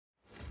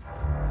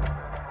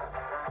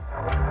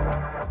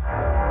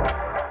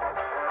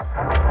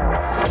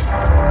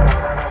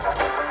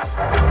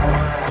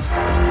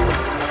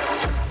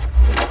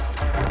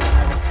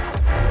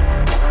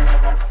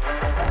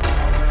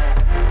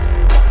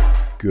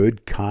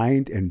Good,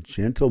 kind, and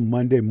gentle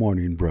Monday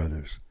morning,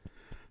 brothers.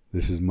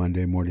 This is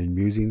Monday Morning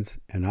Musings,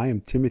 and I am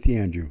Timothy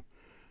Andrew,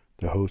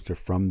 the host of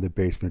From the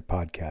Basement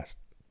podcast.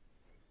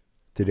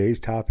 Today's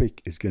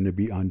topic is going to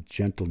be on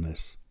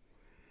gentleness.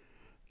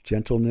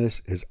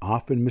 Gentleness is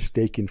often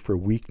mistaken for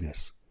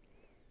weakness.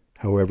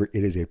 However,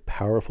 it is a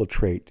powerful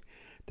trait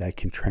that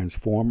can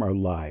transform our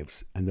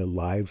lives and the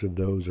lives of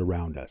those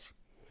around us.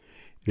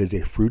 It is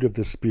a fruit of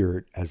the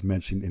Spirit, as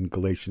mentioned in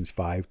Galatians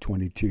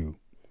 5:22,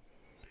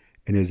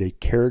 and is a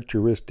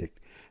characteristic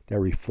that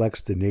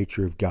reflects the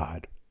nature of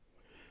God.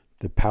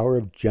 The power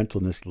of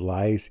gentleness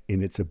lies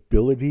in its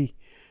ability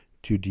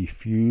to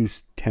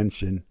diffuse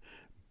tension,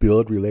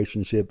 build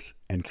relationships,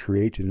 and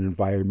create an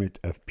environment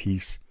of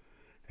peace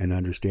and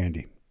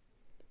understanding.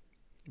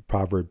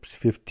 Proverbs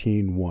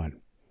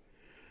 15:1.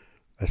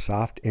 A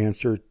soft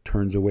answer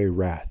turns away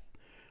wrath,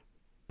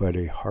 but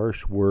a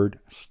harsh word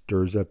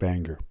stirs up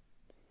anger.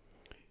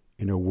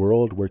 In a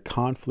world where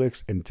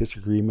conflicts and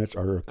disagreements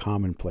are a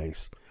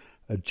commonplace,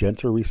 a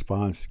gentle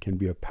response can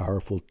be a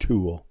powerful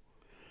tool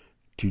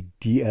to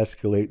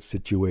de-escalate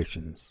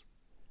situations.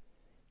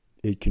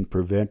 It can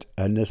prevent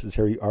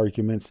unnecessary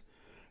arguments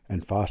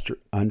and foster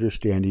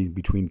understanding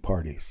between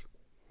parties.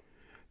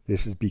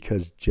 This is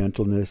because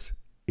gentleness,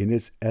 in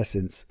its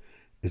essence,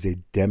 is a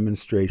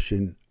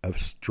demonstration of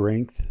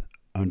strength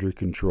under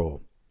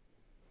control.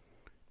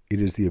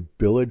 It is the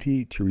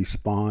ability to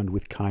respond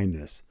with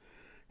kindness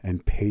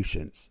and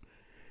patience,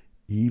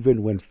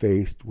 even when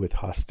faced with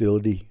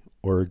hostility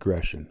or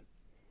aggression.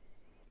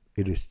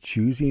 It is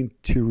choosing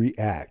to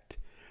react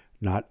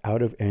not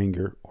out of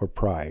anger or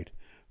pride,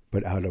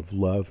 but out of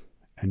love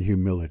and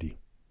humility.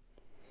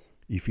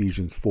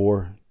 Ephesians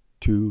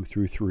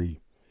 4:2-3.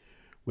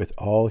 With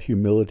all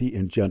humility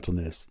and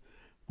gentleness,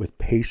 with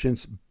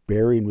patience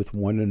bearing with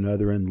one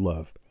another in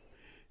love,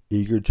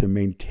 eager to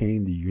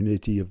maintain the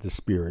unity of the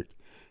Spirit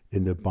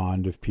in the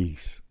bond of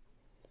peace.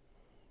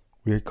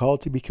 We are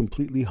called to be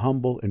completely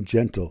humble and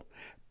gentle,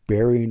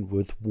 bearing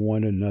with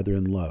one another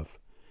in love.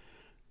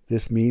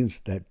 This means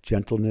that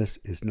gentleness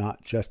is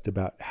not just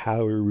about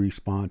how we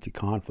respond to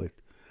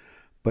conflict,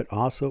 but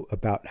also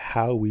about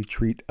how we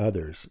treat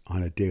others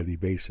on a daily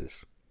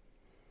basis.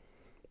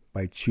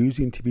 By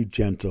choosing to be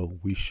gentle,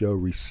 we show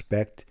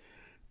respect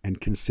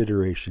and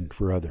consideration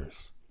for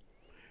others.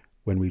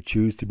 When we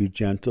choose to be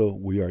gentle,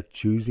 we are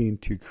choosing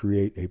to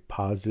create a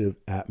positive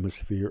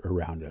atmosphere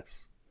around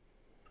us.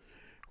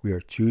 We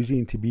are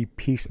choosing to be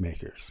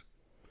peacemakers.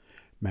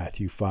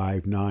 Matthew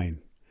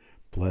 5:9.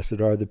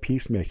 Blessed are the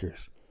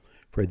peacemakers,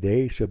 for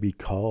they shall be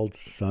called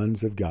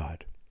sons of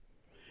God.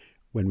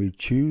 When we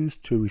choose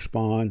to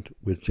respond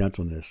with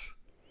gentleness,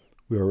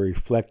 we are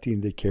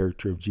reflecting the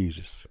character of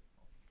Jesus.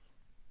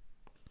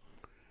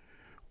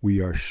 We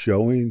are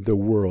showing the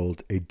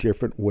world a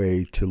different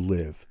way to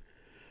live,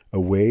 a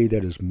way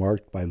that is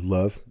marked by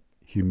love,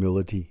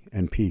 humility,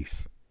 and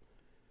peace.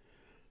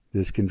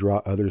 This can draw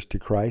others to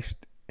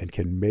Christ and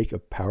can make a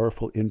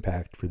powerful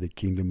impact for the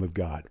kingdom of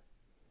God.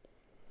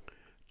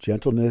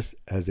 Gentleness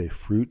as a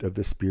fruit of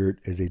the Spirit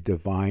is a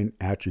divine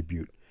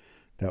attribute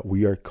that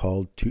we are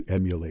called to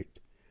emulate.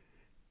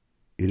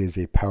 It is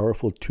a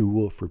powerful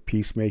tool for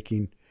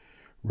peacemaking,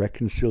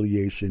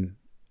 reconciliation,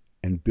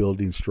 and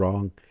building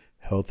strong,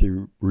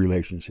 healthy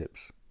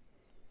relationships.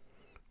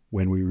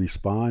 When we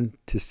respond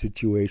to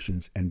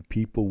situations and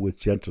people with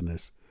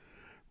gentleness,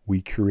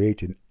 we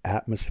create an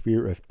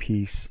atmosphere of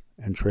peace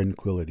and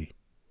tranquility.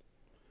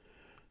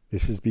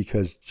 This is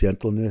because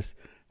gentleness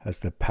has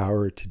the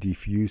power to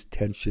diffuse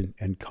tension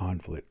and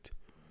conflict.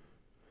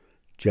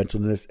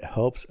 Gentleness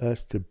helps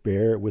us to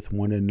bear with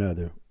one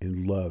another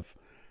in love,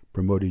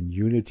 promoting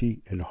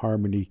unity and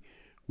harmony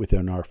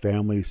within our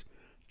families,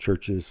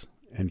 churches,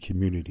 and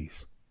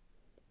communities.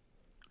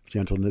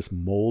 Gentleness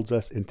molds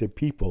us into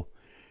people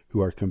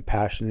who are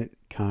compassionate,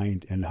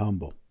 kind, and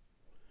humble.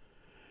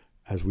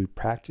 As we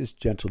practice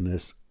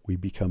gentleness, we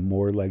become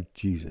more like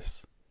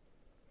Jesus.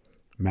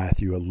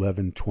 Matthew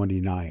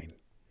 11:29.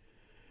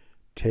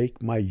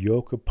 Take my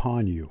yoke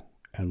upon you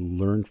and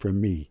learn from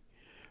me,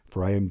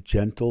 for I am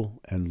gentle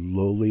and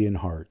lowly in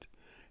heart,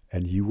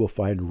 and you will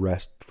find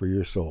rest for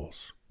your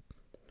souls.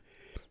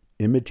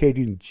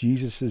 Imitating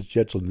Jesus'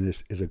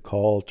 gentleness is a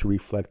call to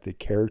reflect the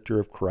character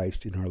of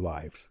Christ in our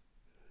lives.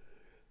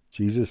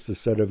 Jesus, the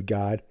Son of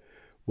God,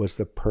 was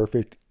the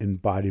perfect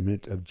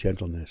embodiment of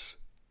gentleness.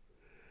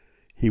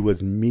 He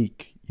was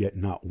meek, yet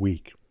not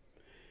weak.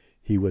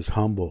 He was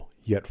humble,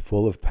 yet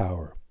full of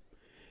power.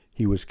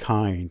 He was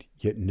kind,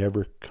 yet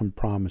never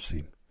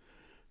compromising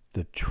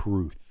the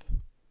truth.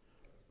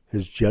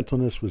 His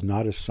gentleness was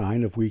not a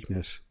sign of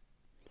weakness,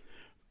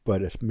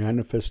 but a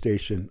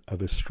manifestation of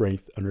his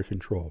strength under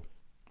control.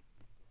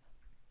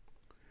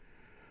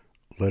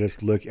 Let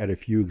us look at a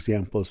few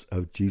examples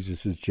of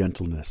Jesus'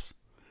 gentleness.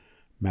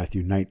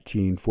 Matthew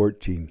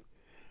 19:14.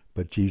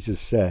 But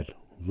Jesus said,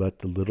 Let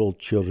the little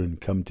children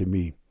come to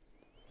me,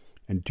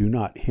 and do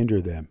not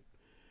hinder them,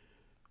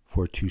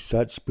 for to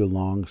such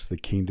belongs the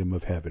kingdom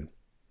of heaven.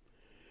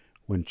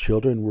 When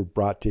children were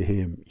brought to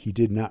him, he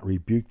did not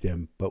rebuke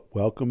them, but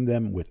welcomed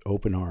them with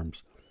open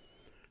arms,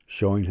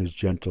 showing his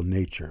gentle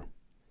nature.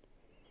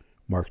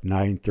 Mark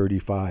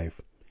 9:35,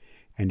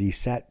 and he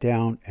sat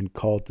down and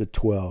called the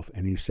 12,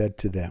 and he said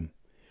to them,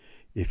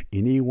 if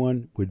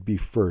anyone would be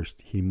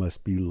first, he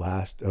must be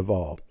last of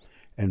all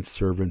and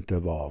servant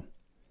of all.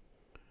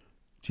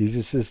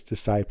 Jesus'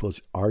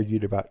 disciples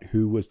argued about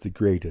who was the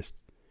greatest.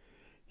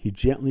 He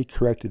gently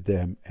corrected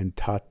them and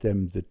taught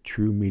them the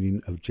true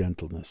meaning of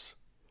gentleness.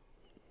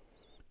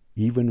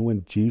 Even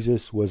when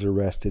Jesus was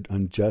arrested,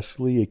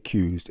 unjustly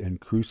accused, and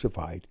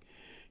crucified,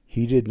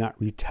 he did not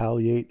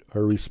retaliate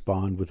or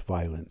respond with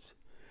violence.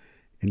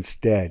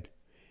 Instead,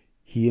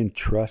 he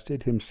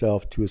entrusted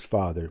himself to his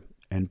Father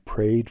and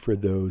prayed for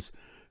those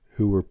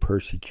who were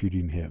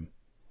persecuting him.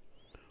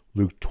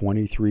 Luke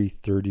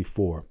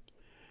 23:34.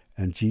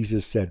 And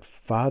Jesus said,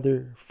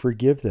 Father,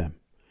 forgive them,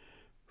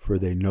 for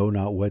they know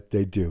not what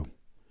they do.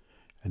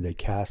 And they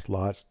cast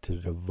lots to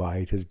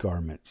divide his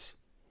garments.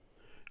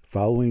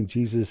 Following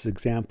Jesus'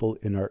 example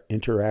in our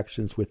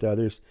interactions with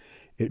others,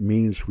 it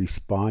means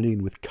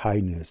responding with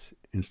kindness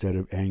instead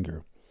of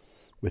anger,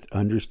 with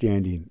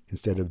understanding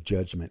instead of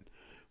judgment,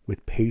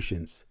 with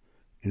patience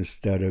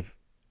instead of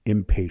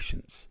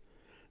impatience.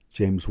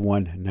 James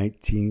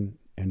 1:19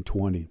 and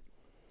 20.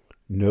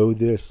 Know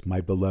this,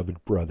 my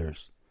beloved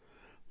brothers.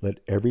 Let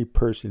every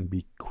person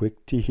be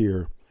quick to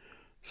hear,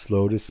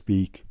 slow to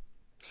speak,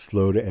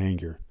 slow to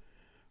anger.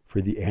 For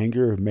the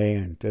anger of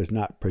man does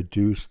not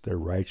produce the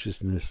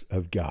righteousness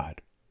of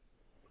God.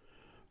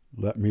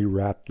 Let me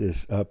wrap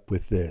this up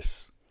with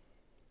this.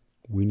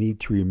 We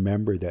need to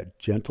remember that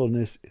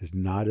gentleness is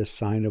not a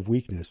sign of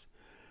weakness,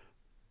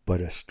 but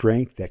a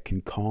strength that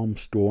can calm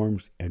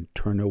storms and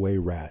turn away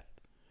wrath.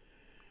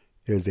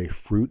 It is a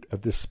fruit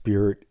of the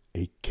Spirit,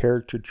 a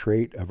character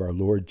trait of our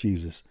Lord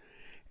Jesus,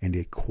 and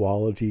a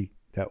quality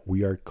that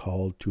we are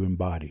called to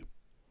embody.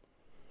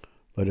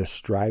 Let us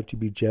strive to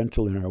be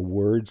gentle in our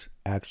words,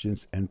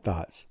 actions, and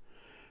thoughts,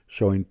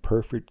 showing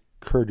perfect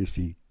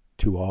courtesy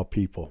to all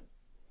people.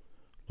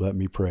 Let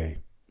me pray.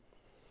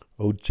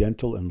 O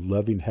gentle and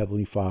loving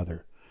Heavenly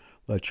Father,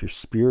 let your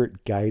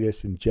Spirit guide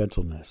us in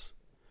gentleness.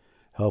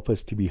 Help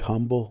us to be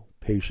humble,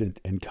 patient,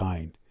 and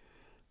kind,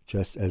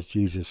 just as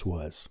Jesus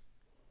was.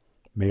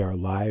 May our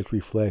lives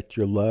reflect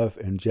your love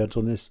and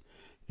gentleness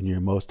in your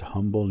most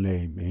humble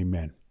name.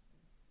 Amen.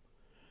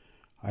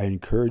 I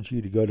encourage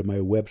you to go to my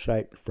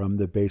website,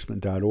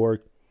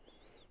 fromthebasement.org,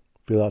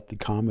 fill out the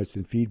comments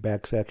and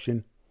feedback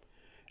section,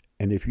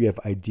 and if you have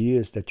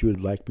ideas that you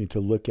would like me to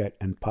look at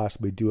and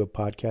possibly do a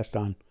podcast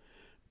on,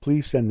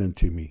 please send them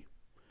to me.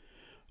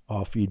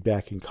 All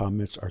feedback and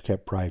comments are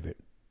kept private.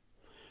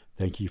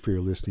 Thank you for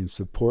your listening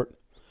support.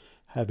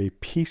 Have a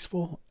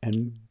peaceful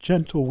and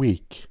gentle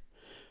week,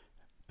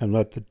 and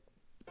let the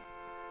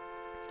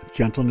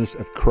gentleness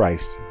of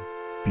Christ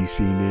be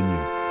seen in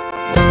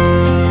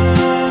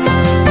you.